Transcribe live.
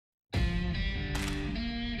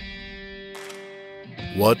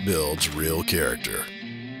What builds real character?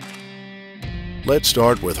 Let's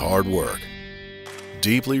start with hard work.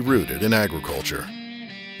 Deeply rooted in agriculture.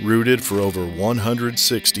 Rooted for over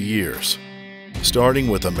 160 years. Starting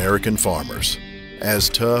with American farmers, as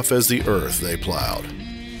tough as the earth they plowed,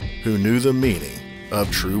 who knew the meaning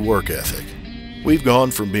of true work ethic. We've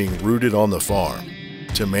gone from being rooted on the farm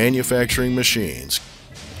to manufacturing machines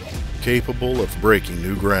capable of breaking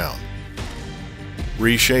new ground,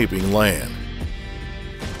 reshaping land,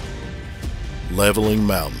 leveling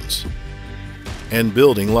mountains, and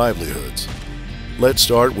building livelihoods. Let's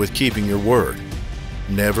start with keeping your word,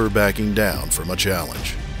 never backing down from a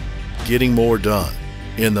challenge, getting more done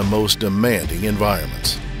in the most demanding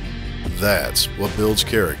environments. That's what builds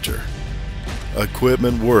character.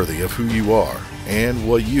 Equipment worthy of who you are and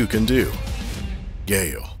what you can do.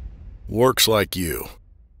 Gehl works like you.